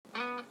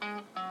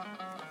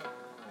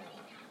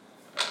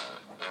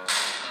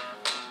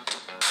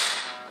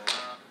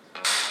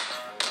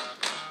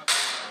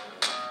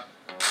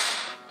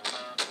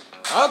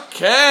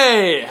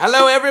Okay,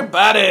 hello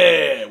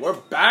everybody. We're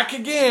back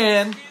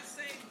again.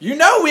 You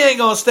know we ain't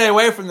gonna stay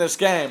away from this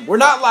game. We're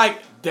not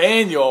like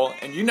Daniel,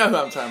 and you know who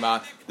I'm talking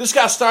about. This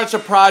guy starts a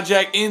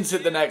project, ends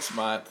it the next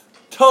month.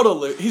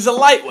 He's a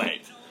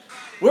lightweight.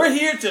 We're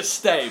here to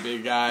stay,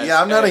 big guys.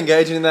 Yeah, I'm not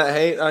engaging in that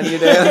hate on you,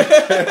 Dan.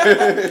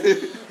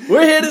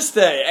 We're here to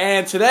stay,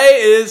 and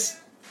today is,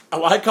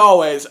 like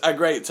always, a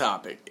great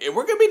topic.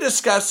 We're gonna be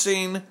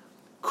discussing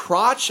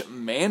crotch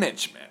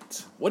management.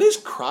 What is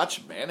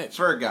crotch management?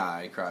 For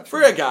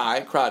a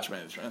guy, crotch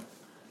management.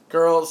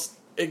 Girls,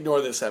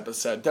 ignore this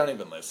episode. Don't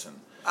even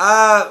listen.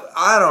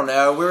 I don't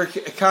know.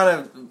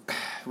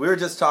 We were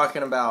just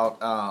talking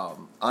about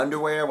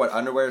underwear. What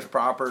underwear is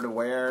proper to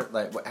wear?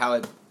 Like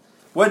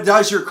what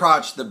does your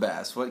crotch the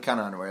best? What kind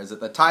of underwear? Is it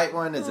the tight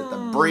one? Is it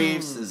the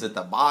briefs? Is it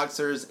the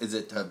boxers? Is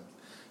it to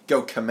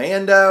go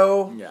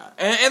commando? Yeah,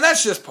 and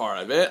that's just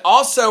part of it.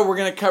 Also, we're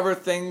going to cover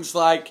things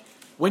like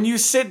when you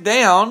sit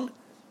down,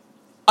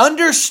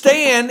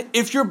 understand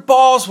if your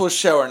balls will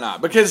show or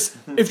not. Because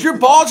if your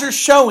balls are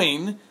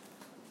showing,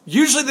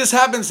 usually this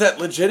happens at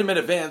legitimate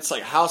events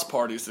like house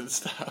parties and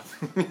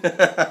stuff.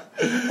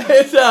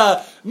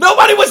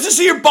 Nobody wants to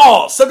see your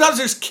balls. Sometimes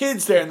there's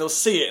kids there and they'll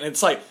see it and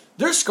it's like,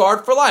 they're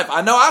scarred for life.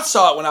 I know I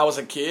saw it when I was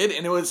a kid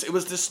and it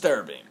was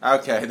disturbing.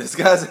 Okay, this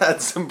guy's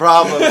had some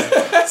problems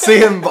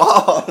seeing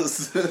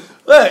balls.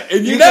 Look,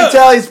 and you can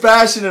tell he's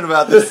passionate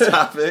about this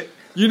topic.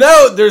 You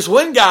know, there's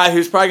one guy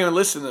who's probably going to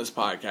listen to this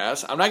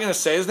podcast. I'm not going to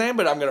say his name,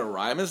 but I'm going to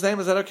rhyme his name.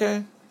 Is that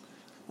okay?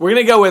 We're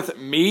going to go with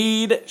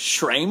Mead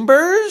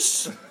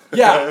Schrambers.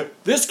 Yeah,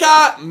 this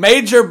guy,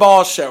 major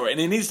ball shower, and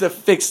he needs to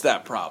fix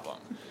that problem.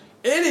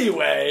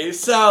 Anyway,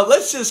 so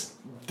let's just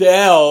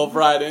delve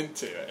right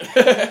into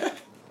it.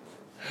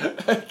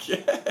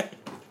 Okay.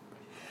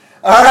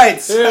 All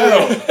right,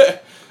 so.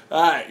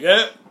 All right,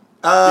 yep.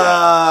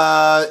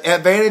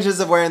 Advantages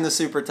of wearing the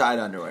super tight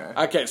underwear.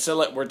 Okay,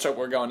 so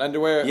we're going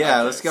underwear? Yeah,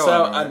 okay, let's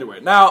go underwear.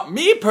 Now,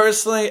 me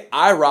personally,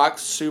 I rock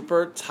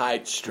super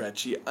tight,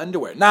 stretchy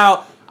underwear.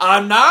 Now,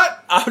 I'm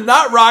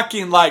not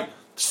rocking like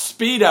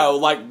Speedo,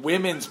 like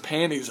women's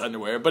panties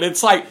underwear, but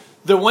it's like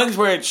the ones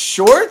where it's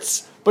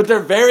shorts, but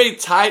they're very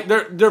tight.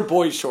 They're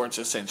boy shorts,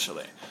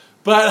 essentially.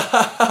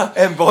 But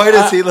and boy,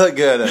 does he look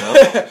good in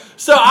them.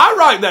 So I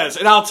rock those,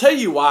 and I'll tell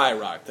you why I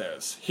rock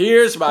those.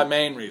 Here's my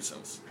main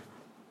reasons.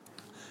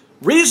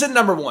 Reason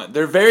number one,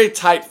 they're very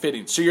tight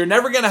fitting. So you're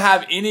never going to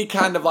have any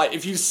kind of like,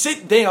 if you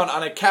sit down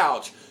on a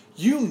couch,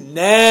 you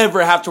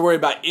never have to worry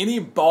about any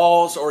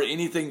balls or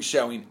anything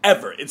showing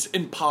ever. It's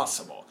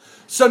impossible.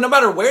 So no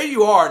matter where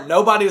you are,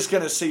 nobody's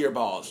going to see your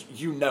balls.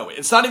 You know it.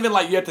 It's not even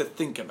like you have to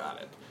think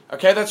about it.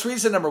 Okay, that's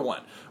reason number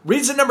one.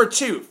 Reason number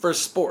two, for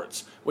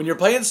sports. When you're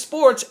playing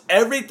sports,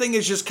 everything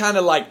is just kind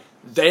of like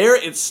there,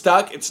 it's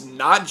stuck, it's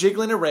not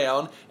jiggling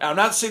around. And I'm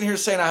not sitting here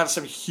saying I have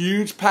some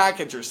huge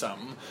package or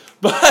something.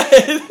 But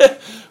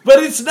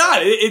it's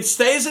not. It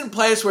stays in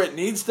place where it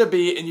needs to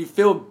be, and you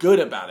feel good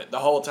about it the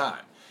whole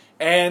time.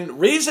 And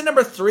reason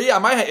number three, I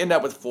might end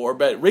up with four,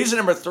 but reason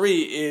number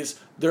three is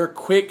they're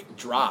quick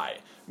dry.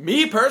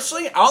 Me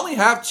personally, I only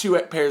have 2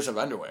 pairs of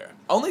underwear.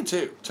 Only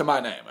 2 to my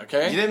name,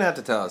 okay? You didn't have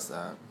to tell us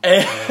that.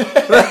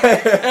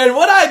 And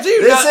what I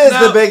do...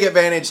 the big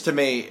advantage to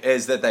me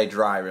is that they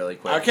dry really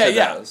quick. Okay,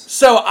 yeah. Those.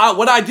 So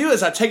what I do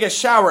is I take a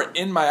shower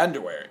in my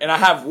underwear. And I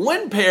have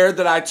 1 pair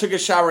that I took a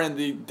shower in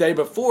the day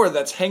before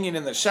that's hanging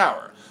in the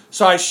shower.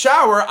 So I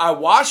shower, I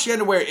wash the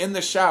underwear in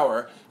the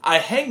shower, I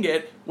hang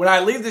it. When I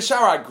leave the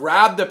shower, I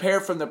grab the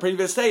pair from the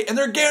previous day, and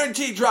they're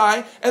guaranteed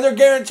dry, and they're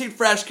guaranteed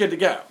fresh, good to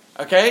go.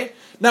 Okay?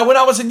 Now, when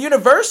I was in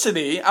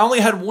university, I only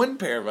had 1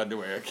 pair of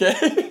underwear,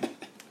 okay?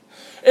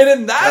 And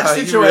in that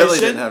situation... You really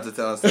didn't have to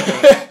tell us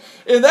that.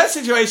 In that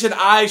situation,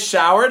 I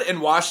showered and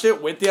washed it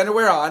with the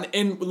underwear on,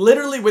 and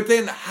literally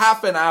within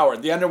half an hour,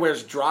 the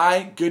underwear's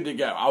dry, good to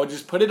go. I would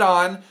just put it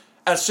on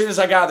as soon as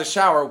I got out of the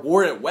shower,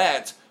 wore it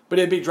wet, but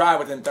it'd be dry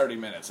within 30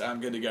 minutes, and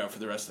I'm good to go for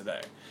the rest of the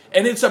day.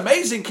 And it's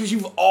amazing because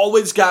you've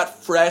always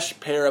got fresh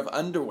pair of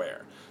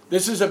underwear.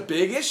 This is a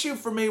big issue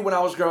for me when I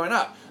was growing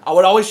up. I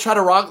would always try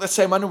to rock the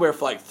same underwear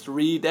for like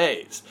 3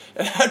 days.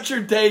 And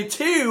after day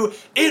 2,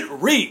 it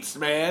reeks,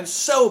 man,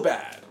 so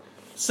bad.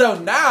 So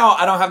now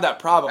I don't have that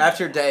problem.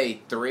 After day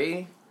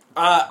 3?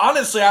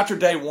 Honestly, after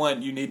day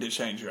 1, you need to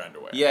change your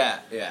underwear. Yeah.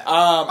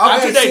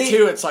 After day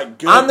 2, it's like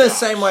good. I'm the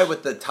same way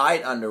with the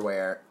tight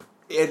underwear.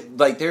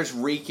 There's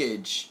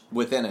reekage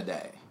within a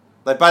day.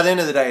 Like, by the end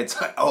of the day, it's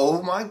like,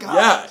 oh my God.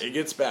 Yeah, it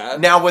gets bad.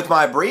 Now, with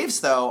my briefs,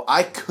 though,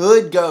 I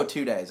could go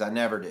 2 days. I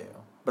never do.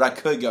 But I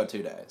could go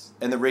 2 days.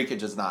 And the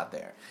reekage is not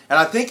there. And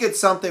I think it's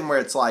something where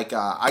it's like,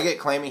 I get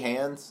clammy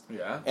hands.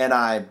 Yeah. And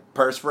I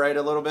perspirate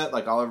a little bit,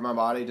 like, all over my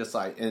body. Just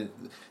like,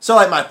 so,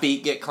 like, my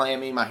feet get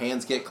clammy. My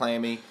hands get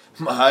clammy.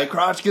 My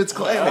crotch gets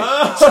clammy.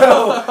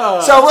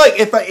 So look,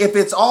 if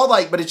it's all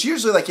like, but it's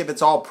usually like if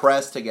it's all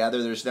pressed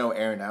together, there's no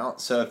airing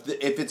out. So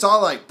if it's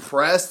all like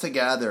pressed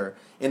together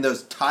in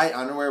those tight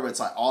underwear where it's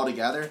like all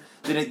together,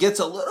 then it gets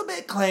a little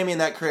bit clammy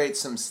and that creates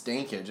some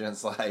stinkage. And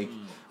it's like,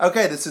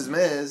 okay, this is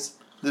Miz.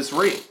 This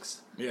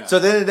reeks. Yeah. So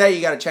at the end of the day,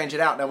 you got to change it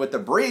out. Now with the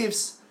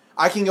briefs,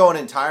 I can go an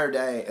entire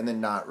day and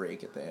then not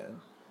reek at the end.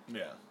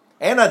 Yeah.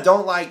 And I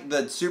don't like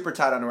the super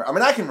tight underwear. I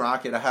mean, I can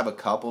rock it. I have a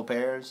couple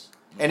pairs.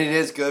 And it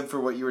is good for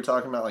what you were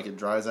talking about, like it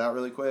dries out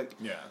really quick.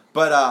 Yeah.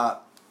 But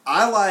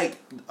I like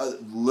a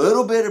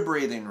little bit of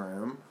breathing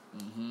room.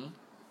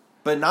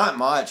 But not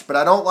much. But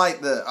I don't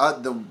like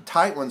the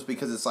tight ones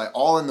because it's like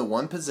all in the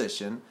one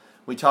position.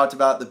 We talked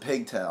about the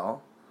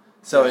pigtail.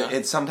 So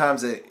it's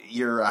sometimes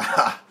your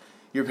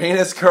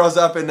penis curls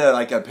up into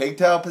like a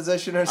pigtail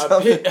position or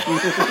something.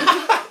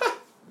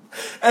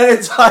 And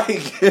it's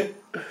like, I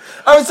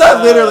mean, it's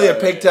not literally a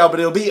pigtail, but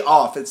it'll be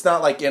off. It's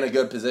not like in a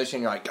good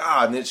position. You're like,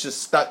 and it's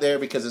just stuck there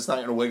because it's not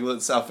going to wiggle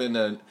itself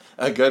into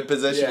a good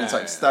position. Yeah, it's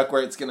like stuck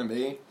where it's going to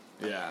be.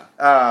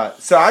 Yeah.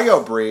 So I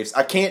go briefs.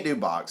 I can't do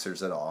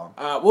boxers at all.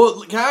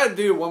 Well, can I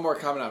do one more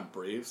comment on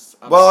briefs?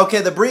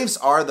 Okay, the briefs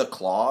are the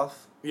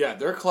cloth. Yeah,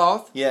 they're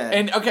cloth. Yeah.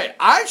 And, okay,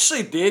 I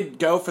actually did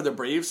go for the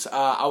briefs.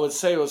 I would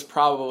say it was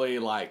probably,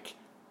 like,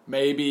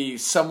 maybe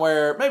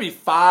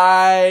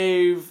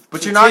 5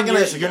 But to you're not 10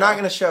 years gonna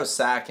ago. show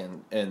sack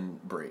in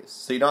briefs,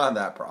 so you don't have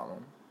that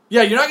problem.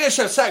 Yeah, you're not going to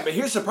show sack, but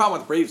here's the problem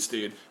with briefs,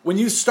 dude. When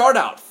you start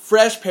out,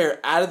 fresh pair,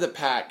 out of the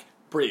pack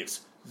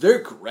briefs, they're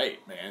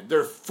great, man.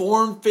 They're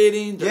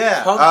form-fitting, they're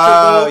comfortable.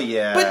 Oh,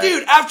 yeah. But,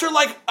 dude, after,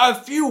 like,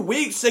 a few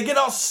weeks, they get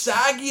all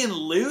saggy and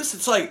loose.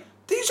 It's like,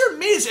 these are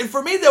mids. And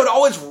for me, they would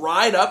always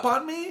ride up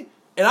on me,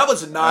 and I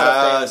was not a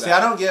fan of that. See, I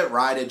don't get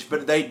rideage,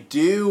 but they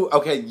do.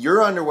 Okay,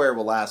 your underwear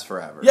will last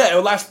forever. Yeah, it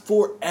will last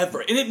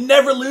forever. And it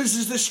never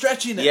loses the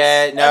stretchiness.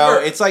 Yeah, no,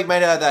 ever. it's like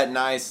made out of that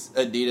nice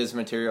Adidas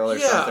material or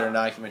something, or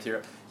Nike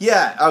material.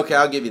 Yeah, okay,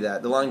 I'll give you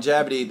that. The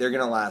longevity, they're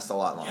going to last a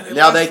lot longer. Yeah,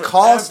 now, they last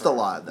cost forever. a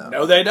lot, though.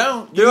 No, they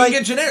don't. You They're can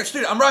get generics.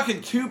 Dude, I'm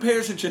rocking 2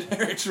 pairs of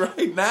generics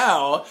right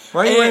now.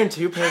 Why are you wearing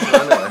 2 pairs of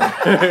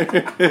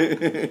underwear?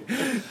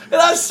 And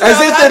As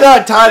if they're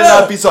not tied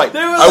up. He's like,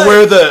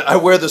 I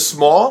wear the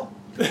small,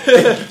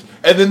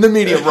 and then the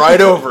medium right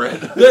over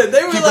it.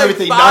 They were Keep like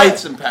everything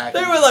nice and packed.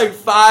 They were like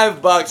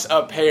 $5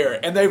 a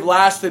pair, and they've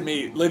lasted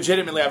me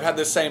legitimately. I've had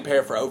this same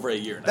pair for over a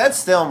year now. That's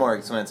still more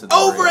expensive. Than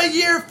Over briefs. a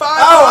year, $5. Oh,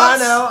 I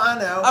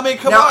know. I mean,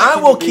 come now, on. I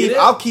can will you beat keep. it?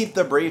 I'll keep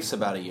the briefs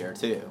about a year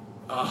too.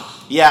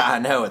 Yeah, I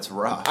know it's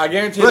rough. I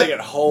guarantee But- they get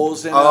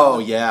holes in Oh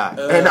them. yeah,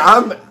 and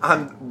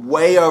I'm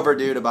way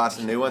overdue to buy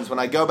some new ones. When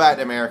I go back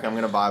to America, I'm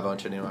gonna buy a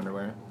bunch of new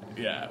underwear.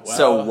 Yeah. Well,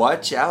 So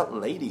watch out,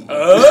 ladies.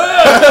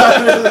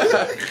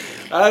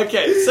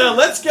 Okay, so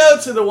let's go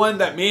to the one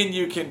that me and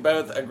you can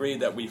both agree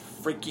that we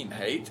freaking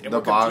hate, and The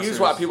we're confused boxers.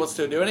 why people are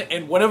still doing it.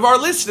 And one of our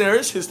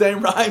listeners, his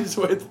name rhymes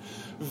with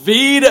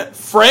Veed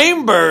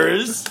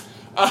Framebers.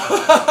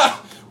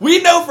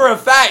 We know for a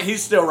fact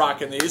he's still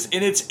rocking these,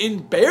 and it's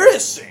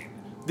embarrassing.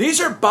 These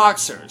are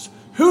boxers.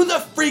 Who the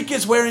freak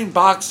is wearing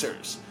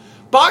boxers?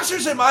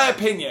 Boxers, in my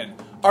opinion,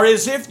 are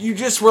as if you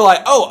just were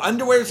like, oh,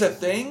 underwear's a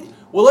thing?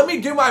 Well, let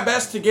me do my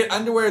best to get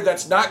underwear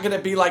that's not going to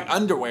be like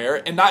underwear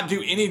and not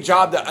do any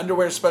job that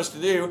underwear is supposed to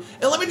do.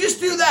 And let me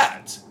just do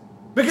that.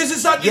 Because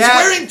it's not just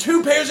wearing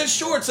 2 pairs of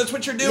shorts. That's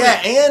what you're doing.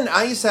 Yeah, and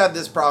I used to have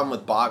this problem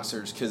with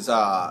boxers because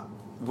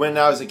when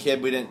I was a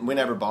kid, we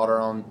never bought our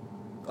own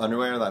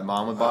underwear. Like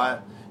mom would buy it.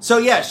 So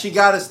yeah, she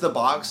got us the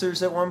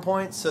boxers at one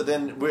point. So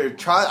then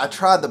I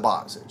tried the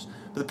boxers.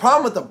 But the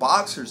problem with the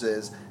boxers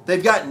is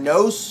they've got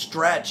no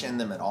stretch in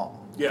them at all.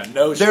 Yeah,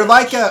 no They're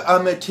stretch. like a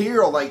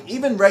material, like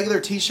even regular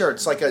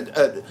T-shirts, like a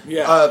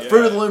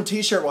Fruit of the Loom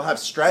T-shirt will have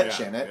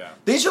stretch in it. Yeah.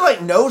 These are like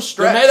no They're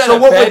stretch. made out So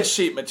of what bed would-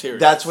 sheet material.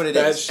 That's what it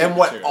Bed is. sheet And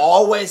what material.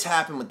 always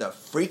happened with the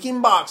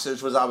freaking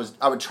boxers was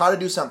I would try to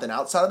do something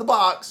outside of the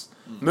box,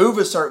 move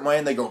a certain way,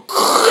 and they go,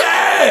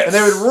 Yes! and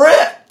they would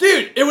rip.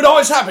 Dude, it would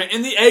always happen.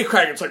 In the A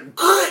crack, it's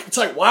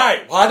like,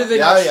 why? Why did they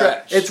not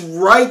stretch? It's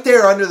right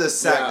there under the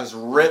sack, Yeah. just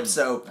rips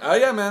open. Oh,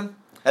 yeah, man.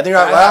 And then you're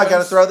like, That well, I got to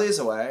happens. throw these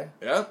away.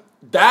 Yeah.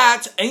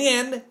 That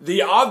and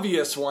the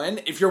obvious one,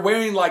 if you're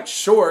wearing like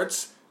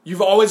shorts,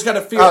 you've always got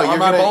to feel Oh, on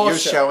my balls you're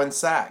show. showing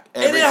sack.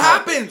 And every it time.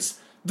 happens.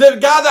 The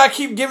guy that I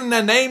keep giving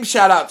the name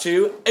shout out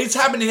to, it's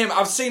happened to him.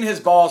 I've seen his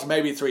balls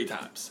maybe 3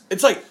 times.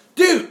 It's like,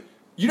 dude,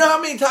 you know how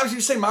many times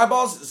you've seen my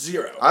balls?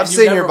 0. I've And you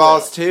seen never your will.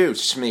 balls too,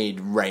 Schmeed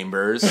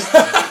Rambers.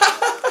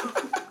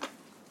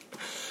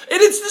 And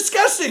it's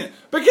disgusting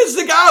because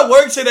the guy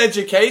works in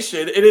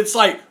education, and it's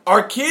like,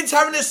 are kids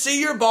having to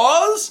see your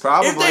balls?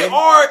 Probably. If they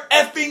are,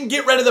 effing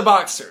get rid of the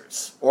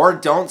boxers. Or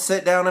don't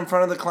sit down in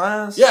front of the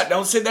class. Yeah,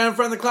 don't sit down in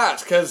front of the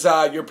class because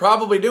you're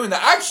probably doing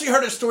that. I actually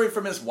heard a story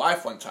from his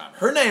wife one time.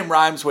 Her name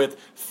rhymes with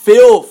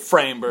Phil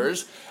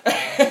Framebers.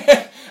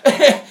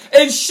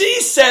 And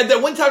she said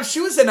that one time she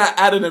was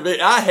at an event.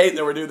 I hate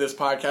that we're doing this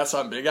podcast, so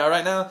I'm a big guy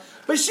right now.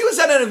 But she was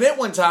at an event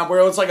one time where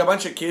it was like a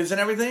bunch of kids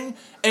and everything.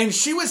 And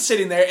she was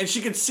sitting there and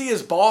she could see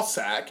his ball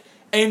sack.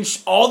 And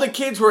all the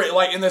kids were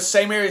like in the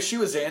same area she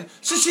was in.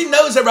 So she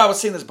knows everybody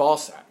was seeing his ball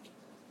sack.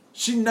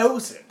 She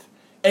knows it.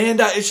 And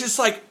it's just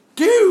like,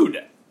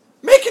 dude,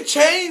 make a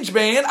change,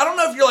 man. I don't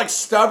know if you're like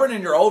stubborn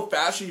and you're old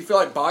fashioned. You feel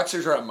like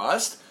boxers are a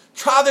must.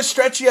 Try the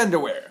stretchy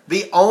underwear.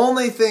 The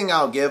only thing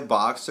I'll give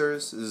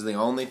boxers is the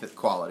only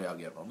quality I'll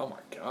give them. Oh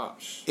my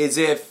gosh. Is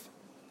if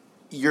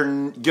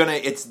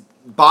it's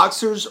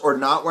boxers or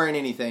not wearing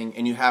anything,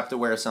 and you have to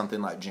wear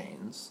something like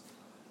jeans.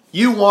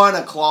 You want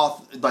a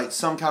cloth, like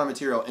some kind of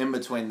material in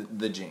between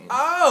the jeans.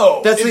 Oh,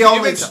 that's the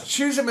only. If it's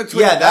choosing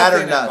between that or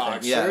nothing nothing.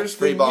 Boxers, Yeah,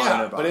 free ball yeah,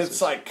 under boxers. but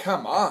it's like,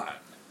 come on.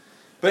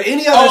 But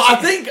any other. I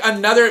think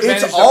another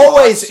advantage. It's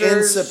always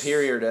boxers,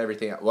 superior to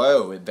everything.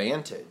 Whoa,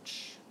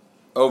 advantage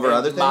over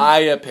other things. In my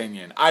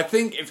opinion, I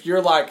think if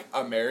you're like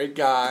a married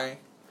guy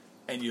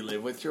and you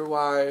live with your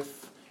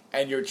wife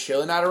and you're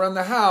chilling out around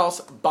the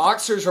house,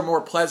 boxers are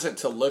more pleasant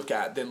to look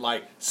at than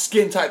like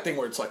skin tight thing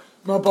where it's like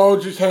my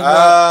balls just hanging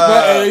out,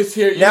 my ace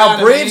here. You now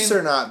know briefs what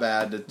I mean? are not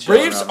bad. To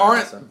briefs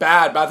aren't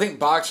bad, but I think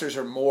boxers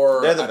are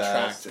more They're the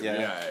attractive. best,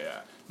 yeah. Yeah.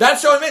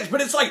 That's what I meant.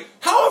 But it's like,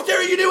 how often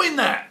are you doing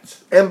that?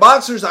 And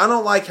boxers, I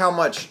don't like how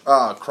much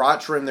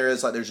crotch room there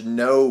is. Like, there's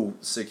no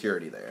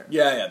security there.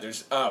 Yeah.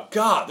 There's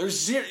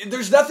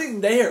there's nothing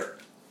there.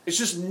 It's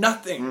just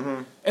nothing.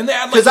 Mm-hmm. And they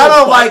add because I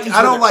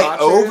don't like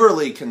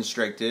overly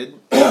constricted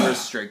or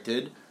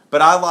restricted,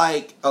 but I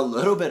like a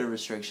little bit of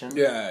restriction.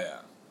 Yeah.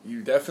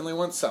 You definitely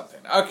want something.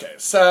 Okay,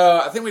 so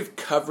I think we've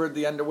covered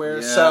the underwear.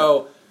 Yeah.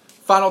 So,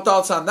 final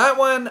thoughts on that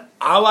one.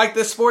 I like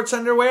the sports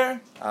underwear.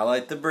 I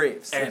like the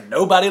briefs. And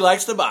nobody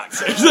likes the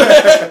boxers.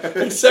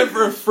 Except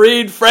for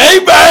Freed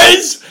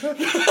Freebase!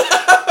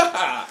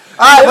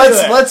 Alright,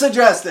 let's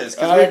address this,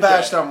 because we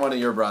bashed on one of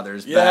your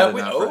brothers. We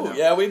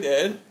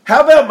did.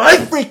 How about my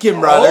freaking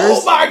brothers?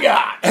 Oh my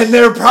god! And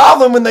their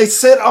problem when they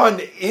sit on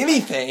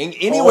anything,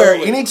 anywhere,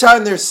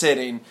 anytime they're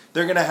sitting,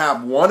 they're going to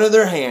have one of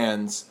their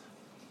hands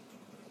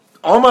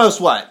almost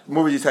what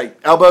would you say,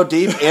 elbow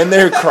deep in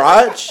their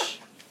crotch?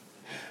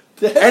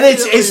 And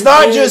it's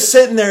not just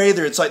sitting there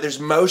either. It's like there's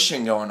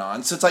motion going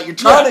on. So it's like you're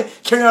trying to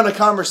carry on a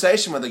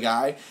conversation with a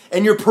guy,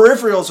 and your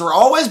peripherals are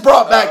always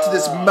brought back to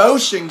this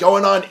motion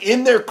going on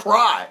in their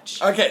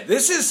crotch. Okay,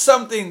 this is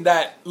something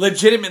that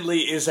legitimately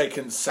is a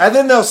concern. And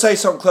then they'll say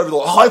something clever,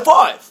 like, high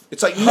five.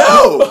 It's like,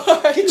 no!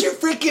 Get your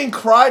freaking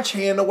crotch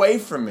hand away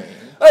from me.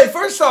 Hey,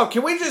 first off,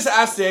 can we just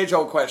ask the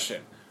age-old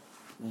question?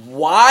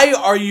 Why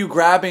are you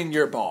grabbing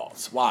your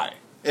balls? Why?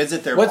 Is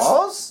it their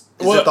balls?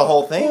 Is it the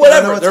whole thing?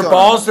 Whatever. Their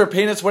balls, their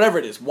penis, whatever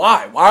it is.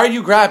 Why? Why are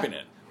you grabbing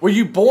it? Were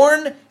you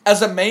born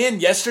as a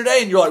man yesterday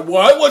and you're like,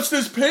 what? What's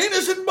this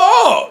penis and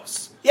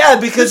balls? Yeah,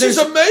 because this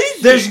is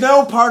amazing. There's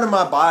no part of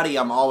my body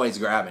I'm always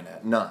grabbing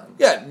at. None.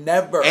 Yeah,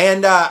 never.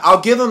 And I'll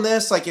give them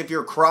this. Like, if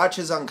your crotch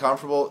is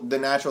uncomfortable, the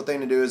natural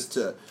thing to do is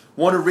to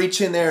want to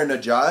reach in there and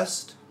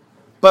adjust.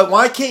 But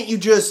why can't you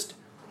just...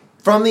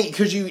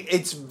 because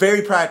it's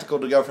very practical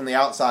to go from the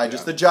outside.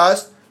 Just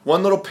adjust,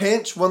 one little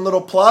pinch, one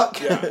little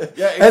pluck, exactly.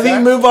 And then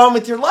you move on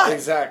with your life.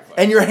 Exactly.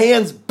 And your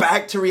hands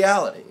back to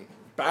reality.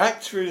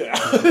 Back to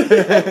reality.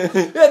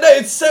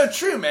 It's so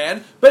true,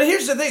 man. But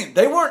here's the thing.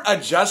 They weren't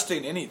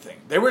adjusting anything.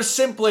 They were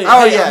simply,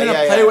 I'm going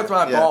to play with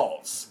my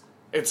balls.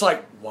 It's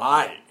like,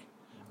 why?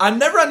 I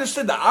never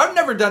understood that. I've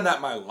never done that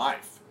in my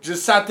life.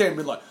 Just sat there and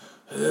been like,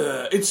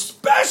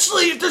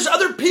 especially if there's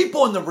other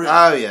people in the room.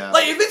 Oh, yeah.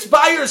 Like, if it's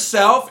by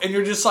yourself and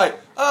you're just like,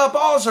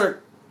 balls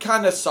are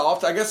kind of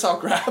soft, I guess I'll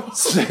grab them.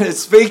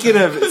 Speaking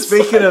of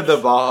the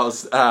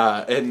balls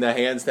and the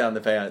hands down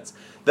the pants,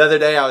 the other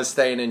day I was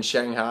staying in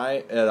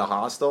Shanghai at a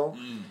hostel.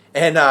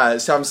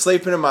 And so I'm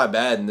sleeping in my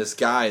bed, and this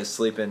guy is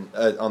sleeping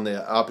on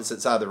the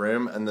opposite side of the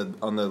room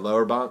on the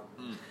lower bunk.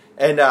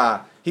 And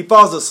he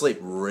falls asleep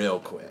real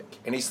quick,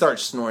 and he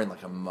starts snoring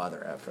like a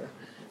mother effer.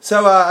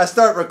 So I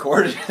start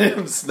recording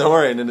him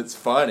snoring, and it's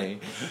funny.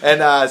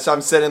 And so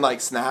I'm sending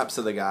like snaps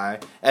of the guy.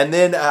 And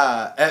then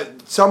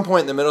at some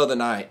point in the middle of the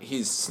night,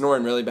 he's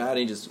snoring really bad. And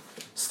he just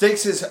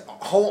sticks his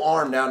whole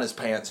arm down his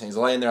pants, and he's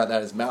laying there like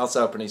that. His mouth's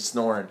open, he's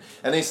snoring.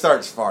 And then he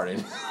starts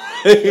farting.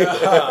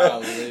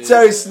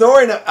 So he's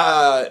snoring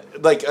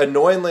like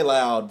annoyingly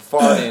loud,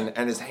 farting,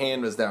 and his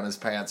hand was down his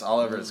pants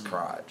all over his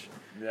crotch.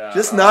 Yeah.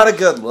 Just not a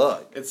good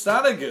look. It's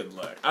not a good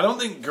look. I don't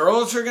think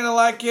girls are going to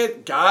like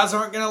it. Guys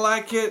aren't going to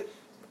like it.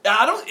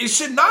 It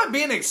should not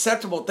be an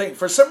acceptable thing.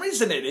 For some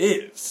reason it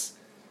is.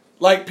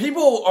 Like,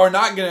 people are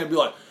not going to be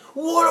like,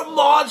 what a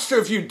monster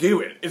if you do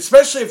it.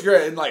 Especially if you're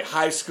in like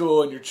high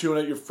school and you're chilling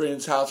at your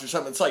friend's house or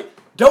something. It's like,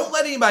 don't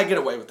let anybody get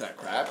away with that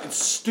crap. It's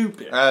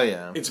stupid. Oh,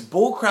 yeah. It's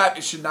bull crap.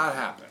 It should not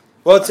happen.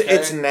 Well,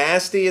 it's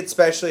nasty,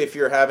 especially if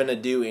you're having to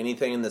do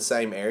anything in the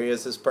same area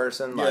as this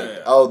person.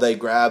 Like, they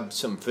grab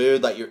some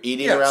food, like you're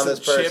eating around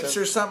this person. Chips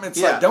or something.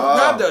 It's like, don't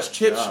grab those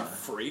chips, you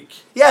freak.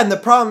 Yeah, and the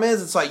problem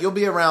is, it's like, you'll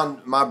be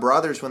around my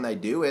brothers when they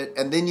do it,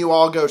 and then you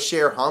all go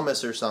share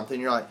hummus or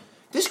something. You're like,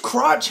 this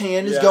crotch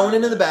hand is going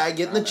into the bag,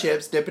 getting the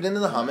chips, dipping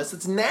into the hummus.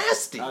 It's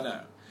nasty. I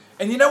know.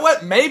 And you know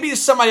what? Maybe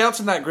somebody else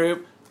in that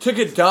group took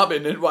a dump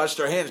and didn't wash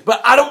their hands.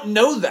 But I don't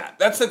know that.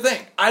 That's the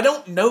thing. I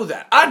don't know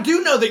that. I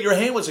do know that your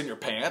hand was in your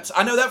pants.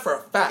 I know that for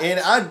a fact. And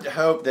I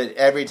hope that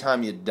every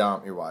time you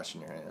dump, you're washing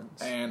your hands.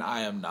 And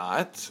I am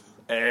not.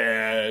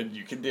 And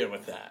you can deal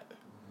with that.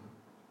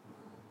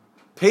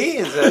 Pee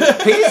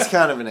is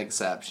kind of an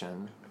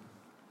exception.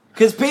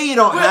 Because pee, you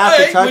don't have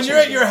to touch it. When you're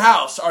at your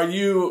house, are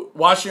you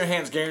washing your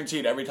hands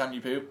guaranteed every time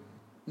you poop?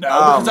 No,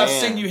 because I've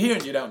seen you here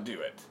and you don't do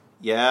it.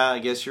 Yeah, I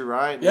guess you're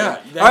right.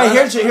 Yeah. All right,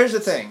 here's the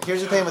thing.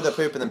 Here's the thing with the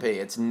poop and the pee.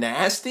 It's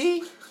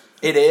nasty.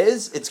 It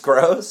is. It's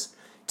gross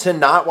to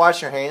not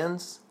wash your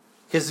hands.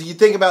 Because you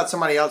think about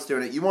somebody else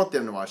doing it, you want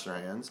them to wash their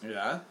hands.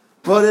 Yeah.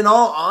 But in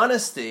all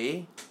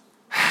honesty,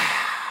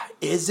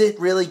 is it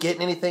really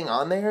getting anything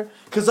on there?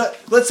 Because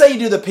let's say you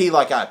do the pee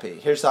like I pee.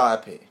 Here's how I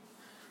pee.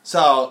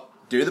 So,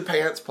 do the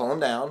pants, pull them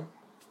down.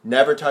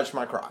 Never touch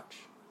my crotch.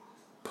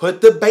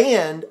 Put the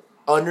band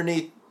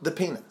underneath the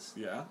penis.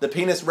 Yeah. The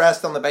penis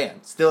rests on the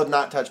band. Still have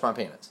not touched my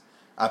penis.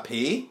 I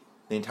pee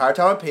the entire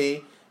time I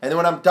pee. And then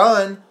when I'm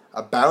done,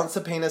 I bounce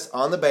the penis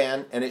on the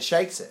band and it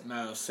shakes it.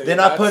 No, see,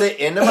 then I put it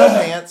into my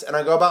pants and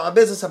I go about my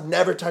business. I've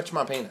never touched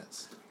my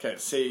penis. Okay,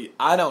 see,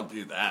 I don't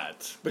do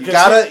that.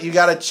 Because you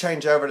gotta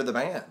change over to the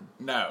band.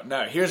 No.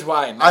 Here's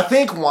why. I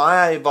think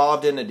why I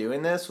evolved into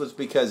doing this was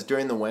because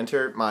during the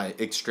winter my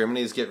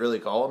extremities get really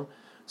cold,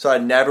 so I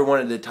never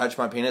wanted to touch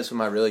my penis with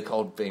my really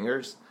cold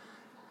fingers.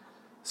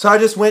 So I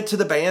just went to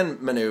the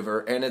band maneuver,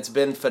 and it's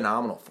been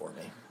phenomenal for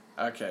me.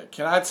 Okay,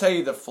 can I tell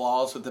you the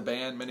flaws with the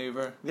band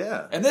maneuver?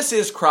 Yeah. And this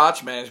is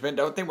crotch management.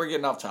 Don't think we're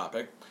getting off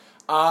topic.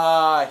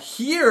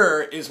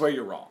 Here is where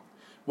you're wrong.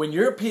 When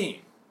you're peeing,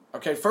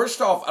 okay, first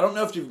off, I don't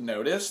know if you've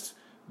noticed,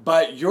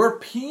 but your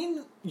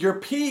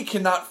pee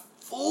cannot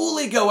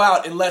fully go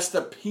out unless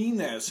the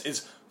penis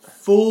is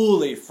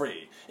fully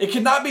free. It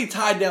cannot be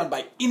tied down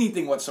by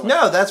anything whatsoever.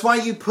 No, that's why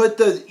you put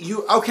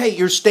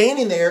you're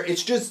standing there,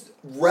 it's just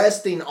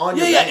resting on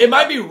your band. It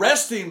might be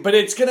resting, but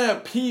it's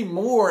gonna pee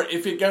more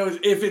if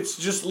it's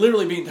just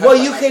literally being touched.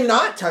 Well, you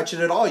cannot touch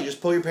it at all. You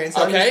just pull your pants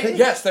down. Okay, and just pee.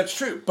 yes, that's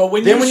true. But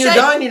when you're shake,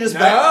 done, you just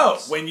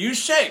bounce. When you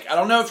shake, I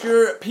don't know if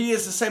your pee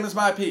is the same as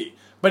my pee,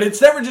 but it's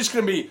never just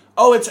gonna be,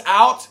 oh, it's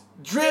out,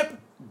 drip,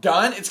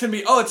 done. It's gonna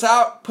be, oh, it's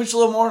out, push a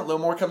little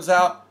more comes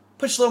out,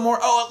 push a little more,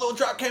 oh, a little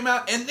drop came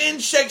out, and then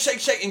shake,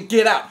 and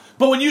get out.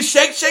 But when you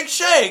shake,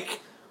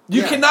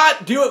 you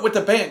cannot do it with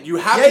the band. You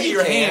have to get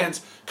your hands,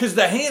 because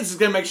the hands is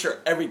going to make sure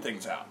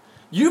everything's out.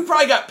 You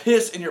probably got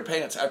piss in your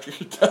pants after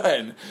you're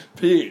done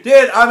peeing.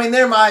 Dude, I mean,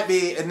 there might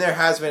be, and there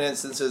has been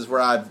instances where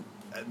I've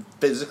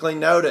physically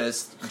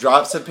noticed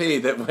drops of pee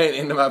that went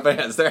into my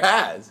pants. There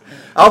has.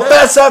 I'll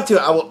fess up to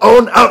it. I will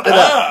own up to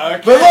that.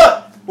 Okay. But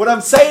look, what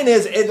I'm saying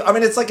is,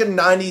 it's like a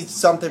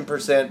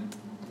 90-something%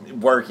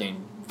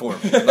 working for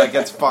me. Like,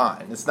 it's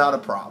fine. It's not a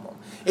problem.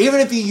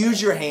 Even if you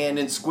use your hand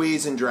and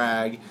squeeze and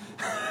drag,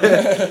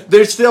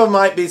 there still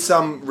might be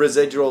some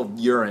residual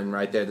urine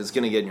right there that's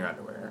going to get in your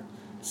underwear.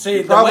 See,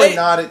 you're probably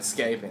not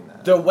escaping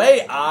that. The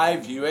way I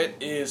view it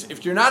is,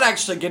 if you're not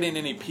actually getting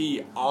any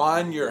pee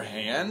on your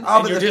hand, but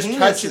and you're just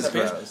touching the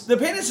penis, the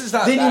penis is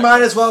not. Then you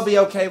might as well be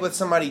okay with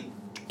somebody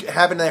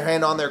having their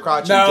hand on their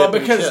crotch. No, and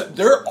because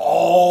they're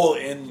all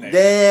in there.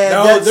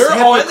 Yeah, they're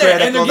all in there,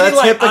 and they're getting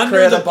like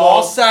under the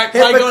ball sack,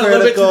 probably going a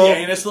little bit to the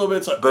anus, a little bit.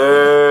 It's like,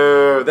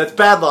 boo. That's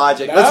bad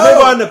logic. No. Let's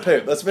move on to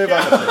poop.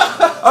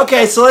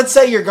 Okay, so let's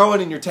say you're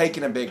going and you're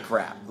taking a big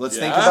crap. Let's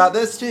think about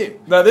this too.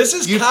 No, this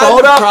is you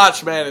kind of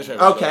crotch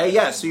management. Okay,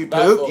 yeah. So you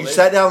poop. You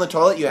sat down on the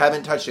toilet. You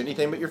haven't touched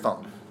anything but your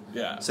phone.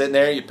 Yeah. Sitting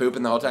there, you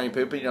pooping the whole time you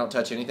pooping. You don't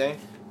touch anything.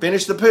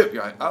 Finish the poop.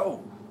 You're like,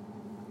 oh,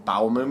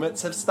 bowel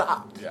movements have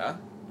stopped. Yeah.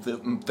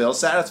 Feel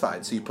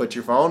satisfied. So you put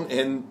your phone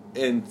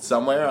in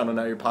somewhere, I don't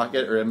know, your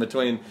pocket or in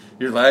between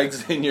your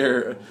legs and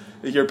your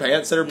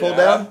pants that are pulled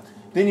down.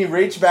 Then you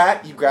reach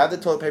back, you grab the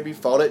toilet paper, you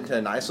fold it into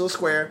a nice little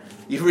square.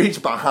 You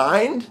reach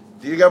behind.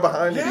 Do you go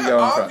behind or do you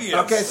go in front?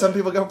 Okay, some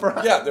people go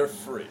behind. Yeah, they're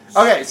freaks.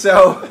 Okay,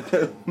 so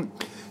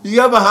you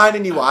go behind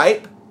and you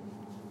wipe.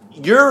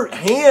 Your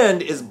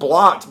hand is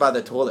blocked by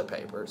the toilet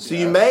paper. So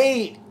you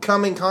may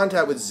come in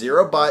contact with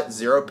zero butt,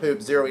 zero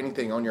poop, zero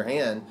anything on your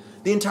hand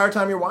the entire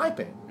time you're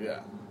wiping.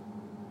 Yeah.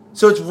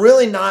 So it's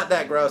really not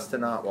that gross to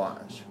not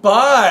wash.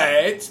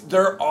 But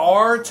there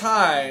are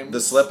times...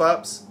 The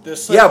slip-ups?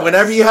 Slip-ups.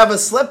 Whenever you have a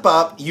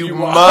slip-up, you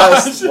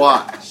must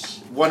wash.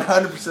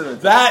 100% of the time.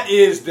 That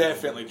is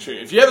definitely true.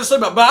 If you have a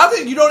slip-up... But I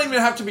think you don't even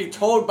have to be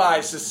told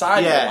by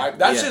society to wipe.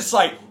 That's just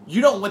like,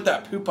 you don't want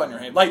that poop on your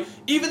hand. Like,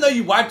 even though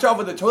you wiped it off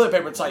with the toilet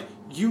paper, it's like,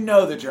 you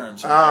know the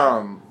germs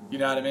are there. You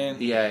know what I mean?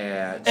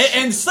 Yeah.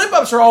 And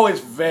slip-ups are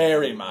always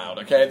very mild,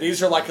 okay?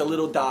 These are like a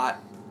little dot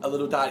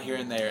here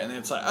and there, and then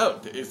it's like, oh,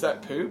 is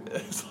that poop?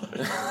 It's,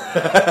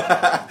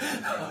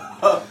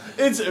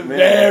 it's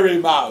very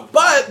mild.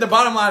 But the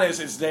bottom line is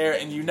it's there,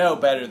 and you know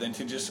better than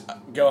to just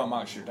go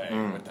amongst your day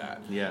with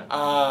that. Yeah.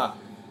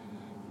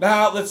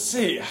 Now, let's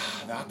see.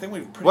 I think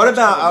we've pretty What much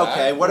about, covered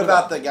okay, that. what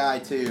about the guy,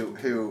 too,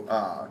 who,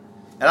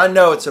 and I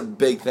know it's a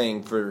big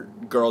thing for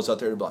girls out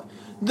there to block.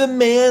 The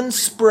man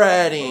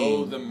spreading.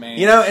 Oh, the man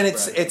You know, and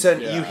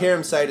spreading. you hear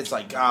him say it, it's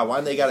like, God, why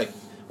do they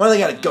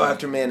gotta go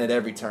after men at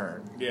every turn?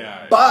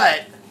 Yeah.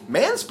 But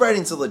man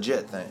spreading's a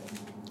legit thing.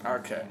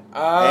 Okay. And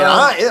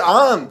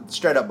I'm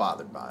straight up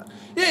bothered by it.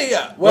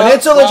 Yeah. Well, when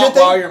it's a legit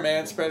thing. While you're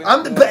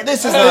manspreading.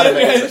 This is not a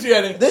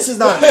man. This is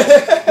not a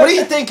man. What do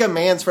you think a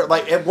man spread?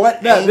 Like, at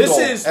what angle?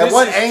 At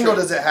what angle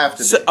does it have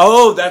to be?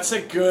 Oh, that's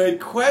a good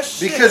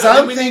question. Because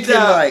I'm thinking,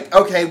 like,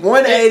 okay,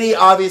 180,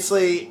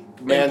 obviously,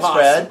 man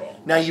spread.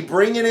 Now you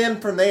bring it in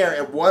from there.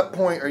 At what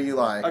point are you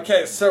like?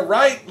 Okay, so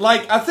I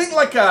think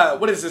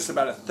what is this,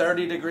 about a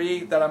 30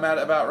 degree that I'm at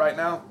about right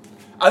now?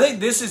 I think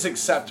this is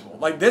acceptable.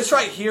 Like, this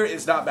right here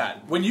is not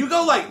bad. When you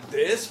go like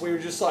this, where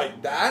you're just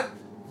like that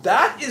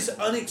is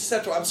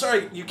unacceptable. I'm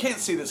sorry, you can't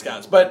see this,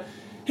 guys, but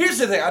here's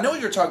the thing. I know what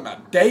you're talking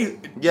about.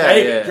 David,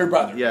 your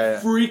brother.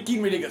 Yeah.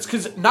 Freaking ridiculous.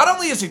 Because not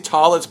only is he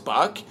tall as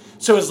Buck,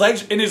 so his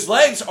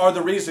legs are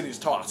the reason he's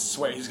tall. I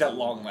swear, he's got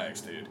long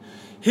legs, dude.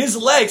 His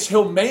legs,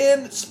 he'll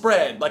man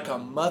spread like a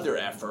mother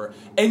effer,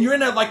 and you're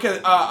in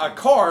a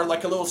car,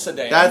 like a little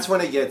sedan. That's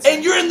when it gets.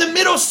 And you're in the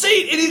middle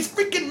seat, and he's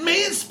freaking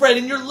man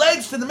spreading your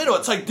legs to the middle.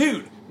 It's like,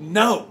 dude,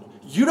 no,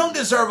 you don't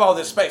deserve all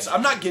this space.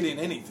 I'm not getting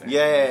anything.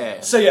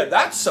 Yeah. So yeah,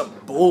 that's some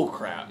bull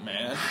crap,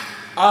 man.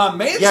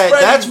 Man Yeah,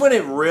 spreading, that's when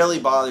it really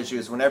bothers you.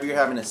 Is whenever you're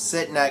having to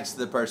sit next to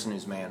the person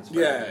who's man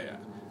spreading. Yeah.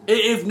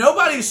 If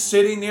nobody's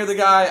sitting near the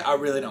guy, I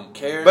really don't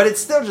care. But it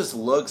still just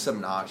looks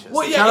obnoxious.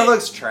 Well, It kind of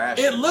looks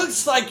trashy. It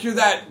looks like you're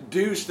that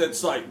douche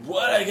that's like,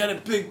 what, I got a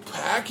big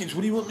package.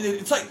 What do you want me to do?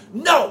 It's like,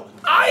 no,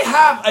 I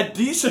have a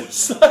decent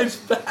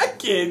sized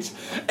package.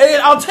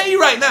 And I'll tell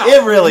you right now.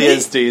 It really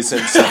is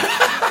decent.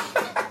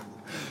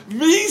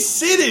 Me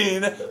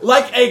sitting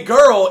like a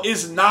girl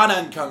is not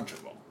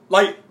uncomfortable.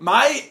 Like,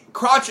 my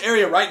crotch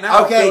area right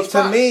now. Okay, to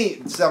fine.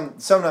 me,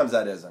 sometimes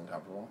that is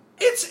uncomfortable.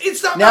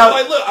 It's not now,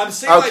 like, look, I'm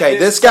seeing okay, like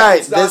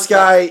this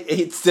guy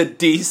eats a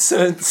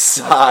decent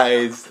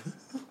size,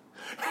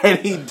 and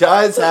he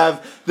does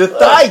have the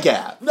thigh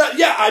gap. No,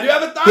 yeah, I do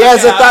have a thigh gap. He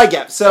has a thigh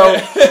gap, so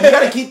you got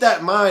to keep that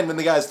in mind when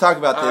the guys talk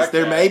about this. Okay.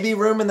 There may be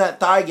room in that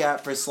thigh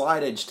gap for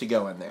slidage to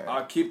go in there.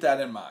 I'll keep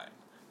that in mind.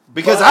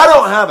 Because I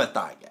don't have a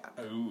thigh gap.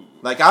 Ooh.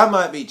 Like, I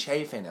might be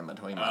chafing in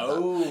between my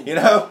Oh. thighs. You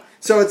know?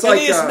 So it's And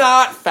like... he's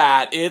not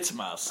fat, it's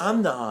muscle.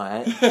 I'm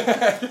not.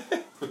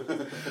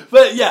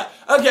 But yeah,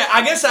 okay,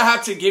 I guess I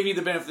have to give you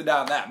the benefit of the doubt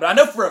on that. But I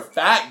know for a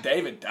fact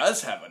David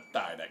does have a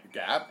thigh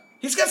gap.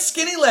 He's got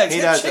skinny legs.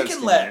 He has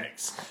chicken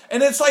legs.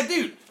 And it's like,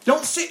 dude,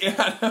 don't sit...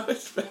 I know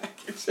his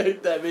package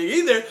ain't that big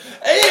either.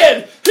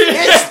 And...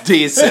 It's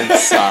decent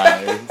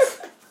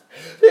size.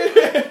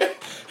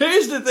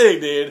 Here's the thing,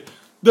 dude.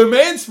 The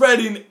man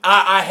spreading,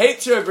 I hate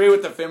to agree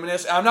with the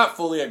feminists. I'm not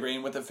fully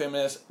agreeing with the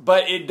feminists,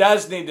 but it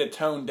does need to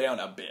tone down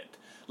a bit.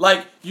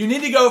 Like, you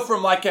need to go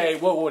from like a,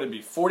 what would it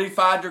be,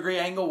 45 degree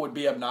angle would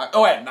be obnoxious.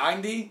 Oh, at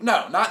 90?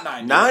 No, not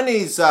 90.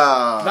 90's,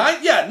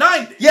 90? Yeah,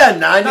 90. Yeah,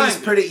 90's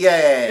 90. pretty,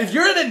 yeah. If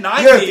you're in a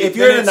 90, if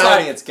you're in a 90,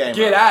 like, it's game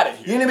get over. out of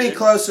here. You need to be dude.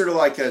 closer to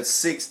like a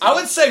 60. I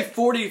would say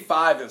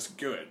 45 is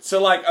good.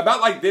 So, like,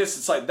 about like this,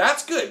 it's like,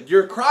 that's good.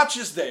 Your crotch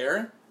is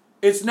there.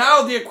 It's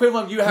now the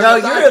equivalent of you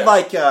having a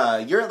thigh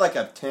gap. You're at like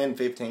a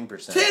 10-15%.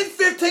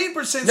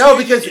 10-15%. No,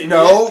 because,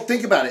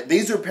 think about it.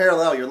 These are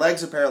parallel. Your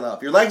legs are parallel.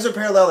 If your legs are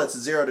parallel, it's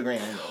a 0 degree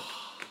angle.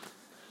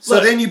 So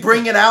Look, then you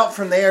bring it out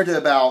from there to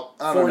about,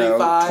 I don't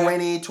 45. know,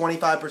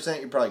 20-25%,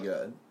 you're probably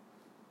good.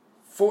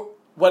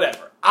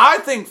 Whatever. I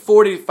think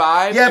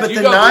 45. Yeah, but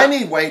the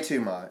 90, way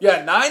too much.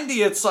 Yeah,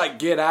 90, it's like,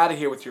 get out of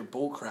here with your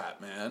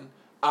bullcrap, man.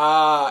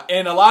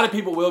 And a lot of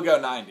people will go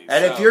 90.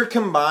 And if you're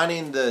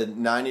combining the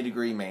 90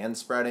 degree man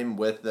spreading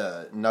with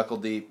the knuckle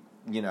deep,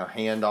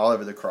 hand all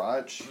over the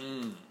crotch.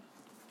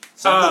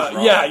 Something's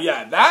wrong.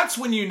 Yeah, that's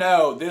when you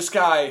know this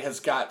guy has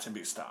got to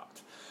be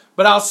stopped.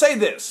 But I'll say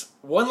this.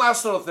 One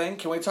last little thing.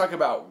 Can we talk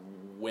about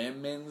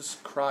women's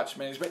crotch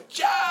management?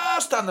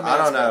 Just on the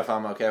man's I don't know if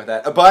I'm okay with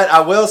that. But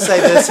I will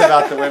say this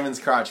about the women's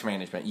crotch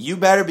management. You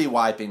better be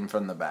wiping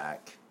from the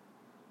back.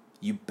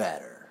 You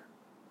better.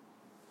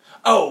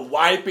 Oh,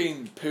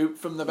 wiping poop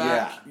from the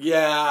back?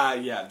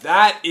 Yeah.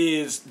 That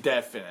is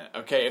definite,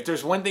 okay? If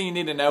there's one thing you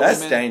need to know, that's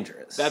women,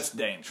 dangerous. That's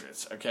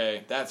dangerous,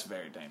 okay? That's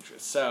very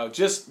dangerous. So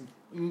just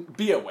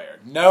be aware.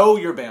 Know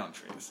your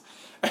boundaries.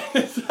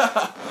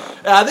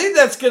 I think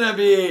that's going to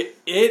be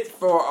it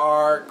for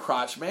our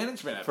crotch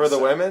management episode. For the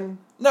women?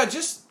 No,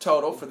 just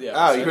total for the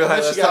episode. Oh, you were like,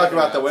 Unless let's you got talk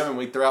about anything the else. women.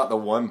 We threw out the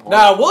 1 point.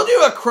 No, we'll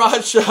do a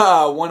crotch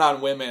one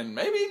on women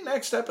maybe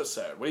next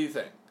episode. What do you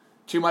think?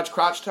 Too much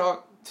crotch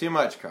talk? Too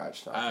much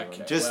crotch talk.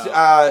 Okay, Just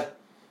well.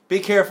 be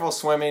careful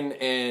swimming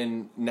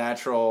in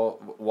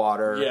natural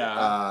water.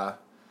 Yeah.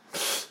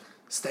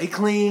 Stay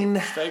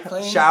clean. Stay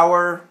clean.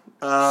 Shower.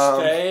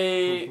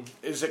 Stay.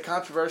 Is it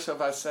controversial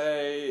if I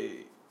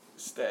say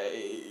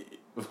stay?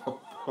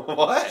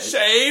 What?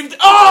 Shaved?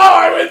 Oh,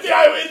 I'm with you.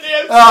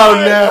 I'm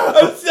sorry. no.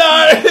 I'm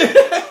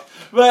sorry.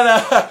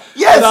 But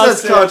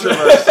Yes, that's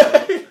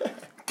controversial.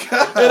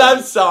 And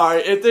I'm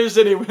sorry if there's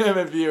any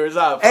women viewers.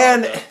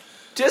 And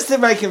just to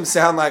make him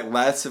sound like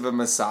less of a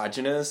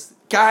misogynist,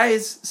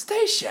 guys,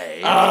 stay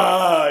shaved.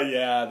 Oh,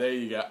 yeah, there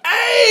you go.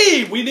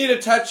 Hey, we need to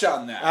touch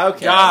on that.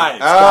 Okay.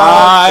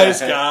 Guys.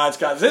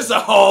 This is a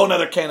whole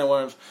nother can of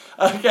worms.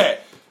 Okay.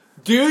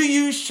 Do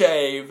you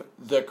shave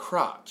the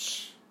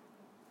crotch?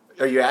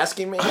 Are you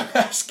asking me? I'm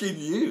asking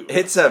you.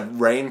 It's a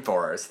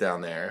rainforest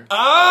down there.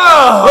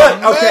 Oh,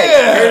 But, okay,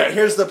 man.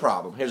 here's the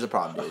problem.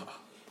 Dude.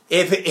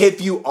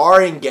 If you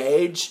are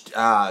engaged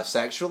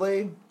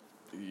sexually,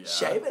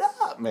 shave it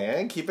up,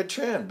 man. Keep it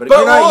trimmed. But if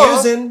you're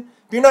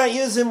not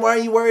using, why are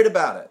you worried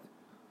about it?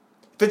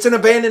 If it's an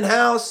abandoned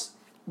house,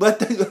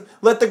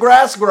 Let the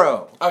grass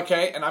grow.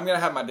 Okay, and I'm going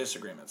to have my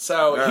disagreement.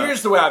 So Yeah.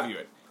 here's the way I view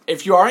it.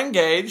 If you are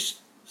engaged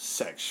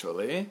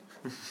sexually,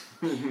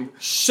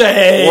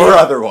 shave. Or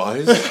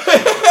otherwise.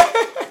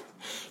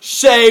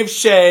 Shave.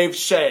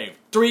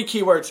 3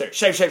 keywords here.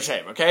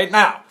 Shave. Okay,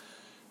 now,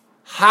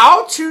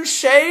 how to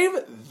shave?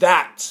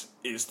 That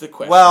is the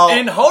question. Well-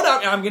 and hold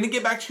up, I'm going to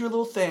get back to your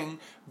little thing,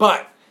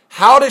 but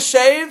how to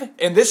shave,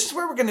 and this is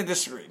where we're going to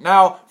disagree.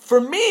 Now,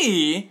 for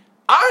me,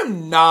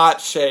 I'm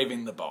not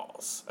shaving the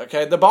balls.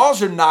 Okay, the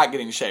balls are not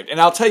getting shaved, and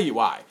I'll tell you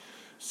why.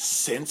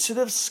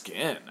 Sensitive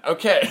skin.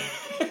 Okay,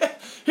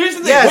 here's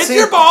the thing. Yeah, with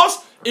your balls,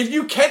 if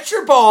you catch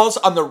your balls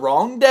on the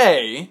wrong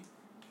day,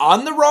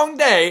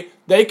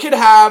 they could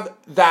have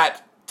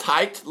that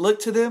tight look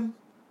to them.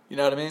 You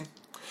know what I mean?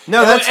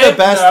 No, that's the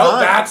best time.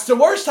 That's the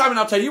worst time, and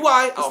I'll tell you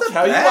why. I'll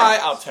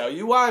tell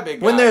you why,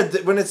 big guy.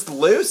 When it's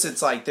loose,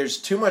 it's like there's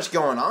too much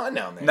going on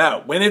down there.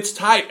 No, when it's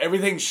tight,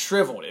 everything's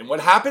shriveled. And what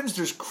happens,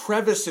 there's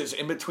crevices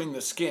in between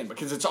the skin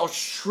because it's all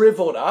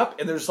shriveled up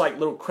and there's like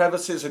little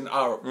crevices and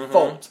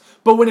folds.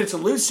 But when it's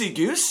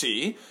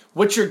loosey-goosey,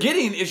 what you're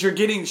getting is you're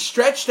getting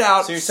stretched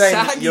out, So you're saying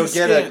saggy you'll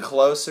skin. get a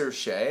closer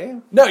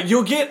shave? No,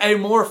 you'll get a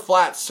more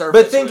flat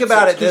surface. But think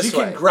about it this you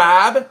way. can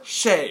grab,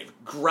 shave.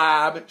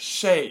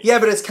 Yeah,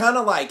 but it's kind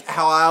of like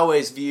how I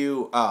always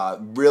view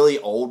really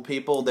old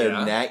people, their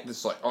Yeah. neck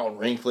that's like all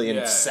wrinkly and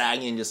Yeah. it's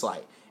saggy and just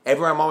like,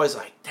 everywhere I'm always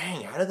like,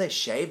 dang, how do they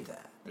shave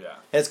that? Yeah,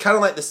 And it's kind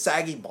of like the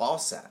saggy ball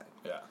sack.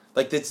 yeah.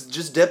 Like, it's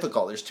just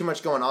difficult. There's too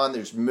much going on.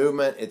 There's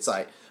movement. It's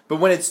like, but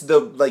when it's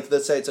like,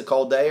 let's say it's a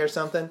cold day or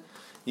something,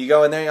 you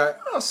go in there and you're like,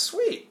 oh,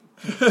 sweet.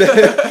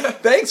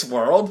 Thanks,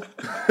 world.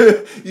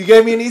 You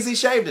gave me an easy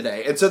shave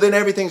today. And so then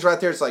everything's right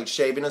there. It's like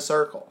shaving a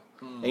circle.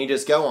 And you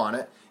just go on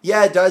it.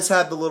 Yeah, it does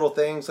have the little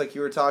things like you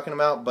were talking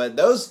about, but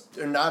those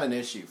are not an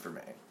issue for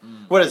me.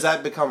 What, does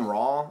that become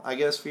raw, I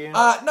guess, for you?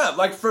 No,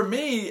 like for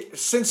me,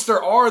 since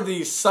there are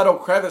these subtle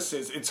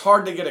crevices, it's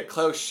hard to get a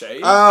close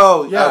shave.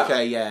 Oh, Yeah.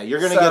 okay, yeah. You're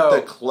going to get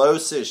the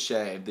closest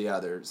shave, the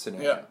other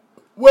scenario. Yeah.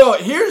 Well,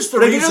 here's the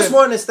But if reason. you just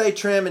want to stay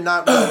trim and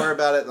not really worry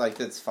about it, like,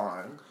 that's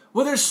fine.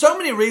 Well, there's so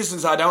many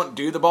reasons I don't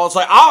do the balls.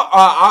 Like,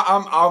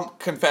 I'll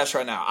confess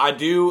right now, I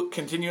do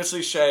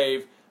continuously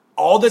shave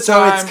all the So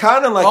time. it's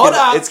kind of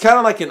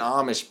like an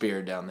Amish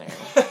beard down there.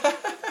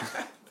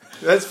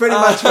 That's pretty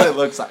much what it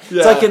looks like. Yeah.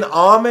 It's like an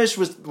Amish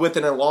with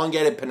an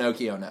elongated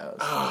Pinocchio nose.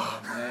 Oh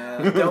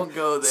man, don't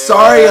go there.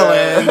 Sorry,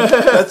 Elaine.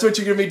 That's what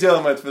you're gonna be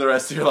dealing with for the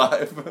rest of your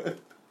life.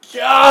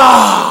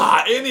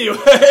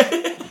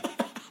 Anyway.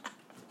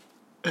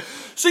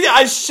 So yeah,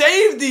 I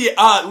shaved the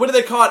what do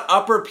they call it?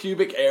 Upper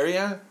pubic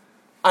area.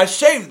 I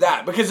shaved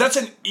that because that's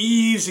an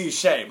easy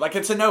shave. Like,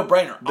 it's a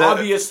no-brainer.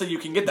 Obviously, you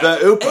can get that.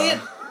 The Upa.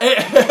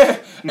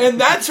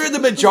 And that's where the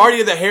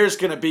majority of the hair is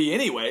going to be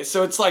anyway.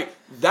 So it's like,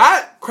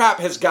 that crap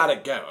has got to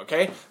go,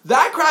 okay?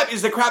 That crap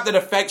is the crap that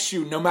affects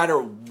you no matter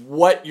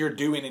what you're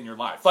doing in your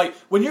life. Like,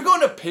 when you're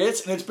going to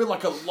piss and it's been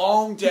like a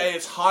long day,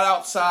 it's hot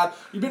outside,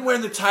 you've been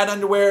wearing the tight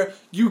underwear,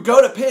 you go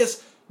to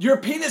piss, your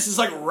penis is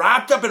like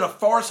wrapped up in a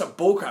forest of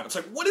bullcrap. It's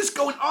like, what is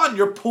going on?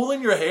 You're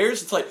pulling your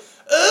hairs. It's like,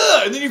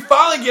 ugh. And then you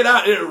finally get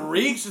out and it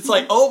reeks. It's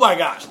like, oh my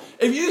gosh.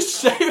 If you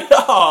shave it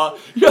all,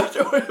 you don't have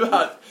to worry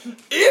about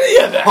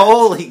any of that.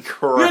 Holy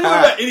crap. You don't have to worry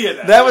about any of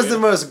that. That was dude. the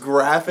most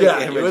graphic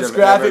image it was I've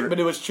graphic, ever... but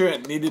it was true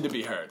and it needed to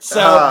be heard. So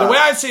the way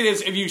I see it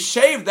is, if you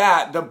shave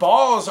that, the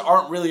balls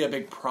aren't really a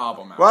big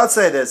problem. Well, I'd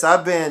say this.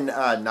 I've been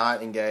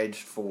not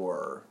engaged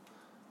for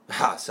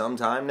some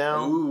time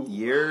now. Ooh.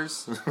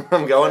 Years.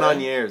 I'm going on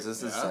years.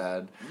 This is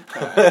sad.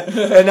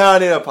 And now I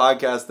need a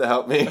podcast to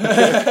help me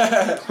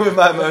with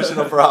my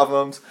emotional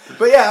problems.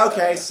 But yeah,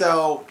 okay,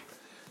 so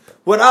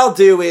what I'll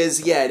do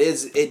is,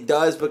 it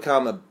does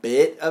become a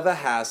bit of a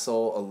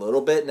hassle, a little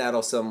bit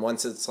nettlesome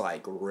once it's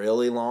like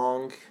really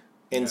long.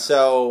 And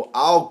so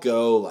I'll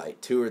go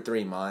like 2 or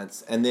 3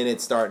 months, and then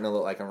it's starting to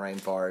look like a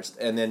rainforest,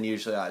 and then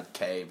usually I'd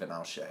cave and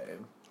I'll shave.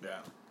 Yeah.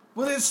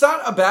 Well, it's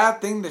not a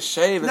bad thing to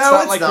shave. It's No,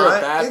 not it's like not. you're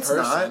a bad It's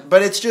person. not.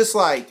 But it's just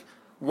like,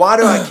 why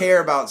do I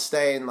care about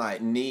staying like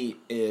neat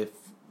if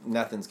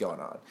nothing's going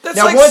on? That's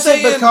now, like once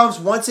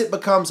saying- once it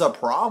becomes a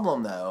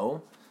problem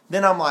though,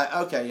 then I'm like,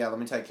 okay, yeah, let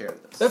me take care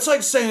of this. That's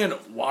like saying,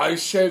 why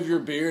shave your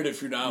beard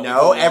if you're not... No,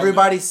 with a woman?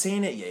 everybody's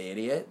seen it, you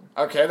idiot.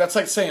 Okay, that's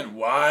like saying,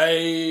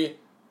 why...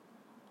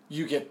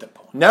 You get the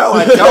point. No,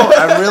 I don't.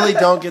 I really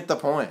don't get the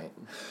point.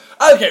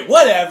 Okay,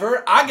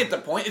 whatever. I get the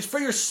point. It's for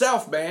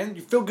yourself, man.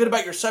 You feel good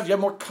about yourself. You have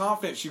more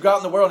confidence. You go out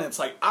in the world and it's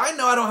like, I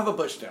know I don't have a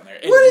bush down there.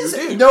 And What you is do.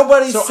 it?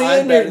 Nobody's So I'm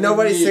seeing better than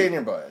nobody's you. seeing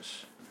your bush.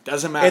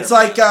 Doesn't matter. It's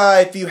like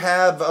if you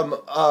have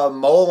a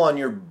mole on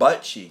your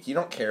butt cheek. You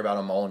don't care about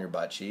a mole on your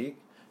butt cheek.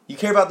 You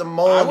care about the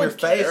mole I on your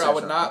would face. care. or I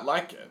would something. not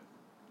like it.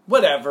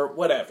 Whatever.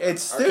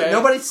 It's okay?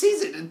 nobody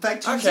sees it. In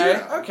fact, you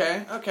zero.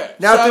 Okay.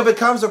 Now, So- if it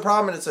becomes a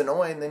problem and it's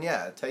annoying, then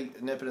yeah,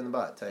 nip it in the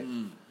butt.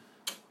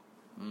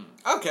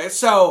 Okay,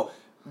 so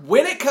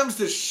when it comes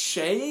to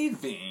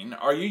shaving,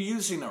 are you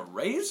using a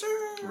razor?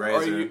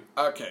 Razor.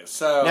 Or okay,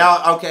 so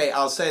Now, okay,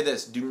 I'll say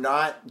this: do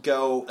not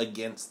go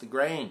against the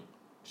grain.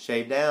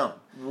 shave down.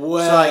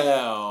 Well,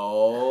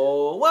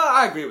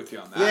 I agree with you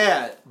on that.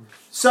 Yeah.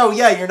 So,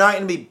 yeah, you're not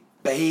going to be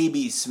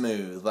baby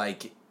smooth.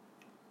 Like,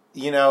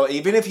 you know,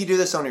 even if you do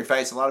this on your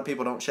face, a lot of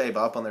people don't shave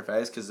up on their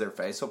face because their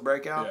face will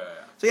break out. Yeah.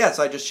 So, yeah, it's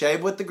like just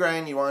shave with the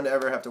grain. You won't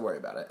ever have to worry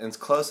about it. And it's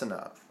close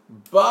enough.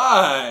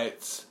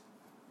 But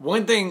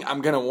one thing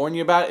I'm going to warn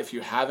you about if you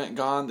haven't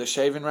gone the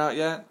shaving route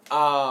yet,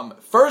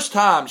 first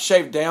time,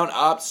 shave down,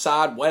 up,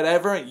 side,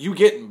 whatever, you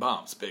getting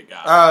bumps, big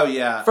guy. Oh,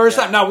 yeah. First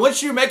time. Now,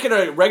 once you make it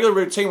a regular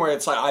routine where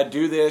it's like, I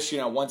do this, you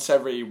know, once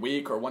every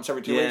week or once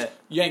every 2 weeks,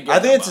 you ain't getting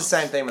I think it's bumps. the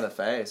same thing with the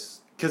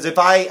face. Because if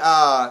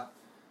I,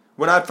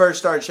 when I first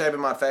started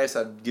shaving my face,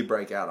 I'd get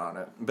breakout on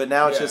it. But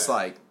now it's just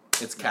like,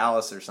 it's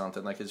callous or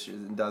something. Like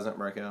it doesn't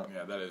break out.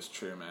 Yeah, that is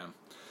true, man.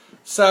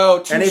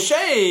 So, to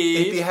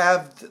shave... If you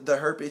have the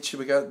herpes, should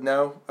we go?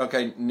 No?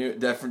 Okay, new,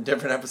 different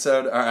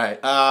episode. All right.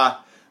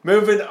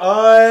 Moving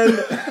on.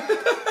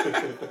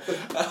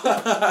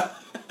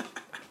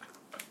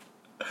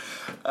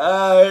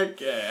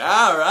 Okay,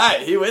 all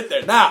right. He went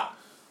there. Now,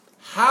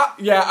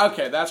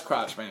 that's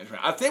crotch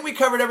management. I think we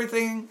covered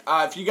everything.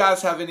 If you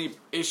guys have any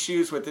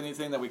issues with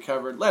anything that we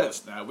covered, let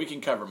us know. We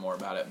can cover more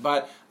about it.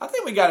 But I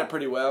think we got it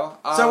pretty well.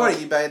 So what,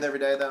 do you bathe every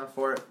day, though,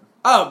 for it?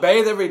 Oh,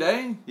 bathe every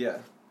day? Yeah.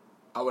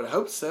 I would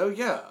hope so,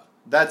 yeah.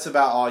 That's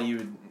about all you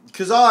would...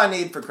 Because all I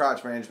need for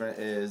crotch management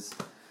is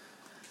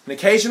an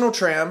occasional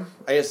trim.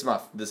 I guess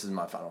this is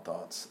my final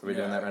thoughts. Are we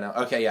doing that right now?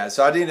 Okay, yeah.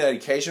 So I need an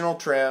occasional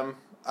trim,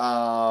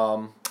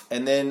 and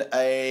then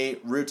a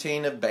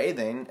routine of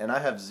bathing, and I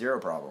have zero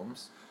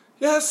problems.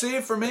 Yeah, see,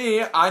 for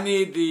me, I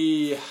need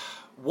the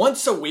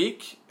once a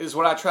week is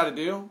what I try to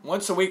do.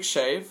 Once a week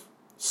shave.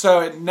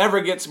 So it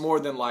never gets more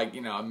than like,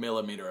 a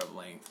millimeter of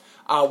length.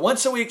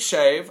 Once a week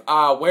shave,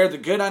 wear the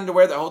good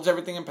underwear that holds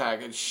everything in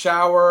package,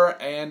 shower,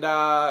 and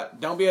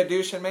don't be a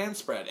douche and man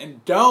spread.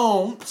 And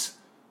don't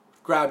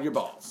grab your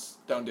balls.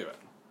 Don't do it.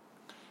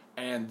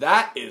 And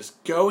that is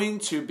going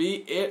to be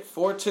it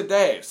for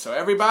today. So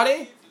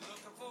everybody,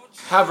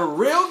 have a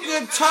real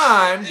good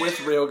time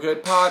with Real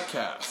Good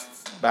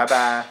Podcasts.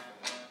 Bye-bye.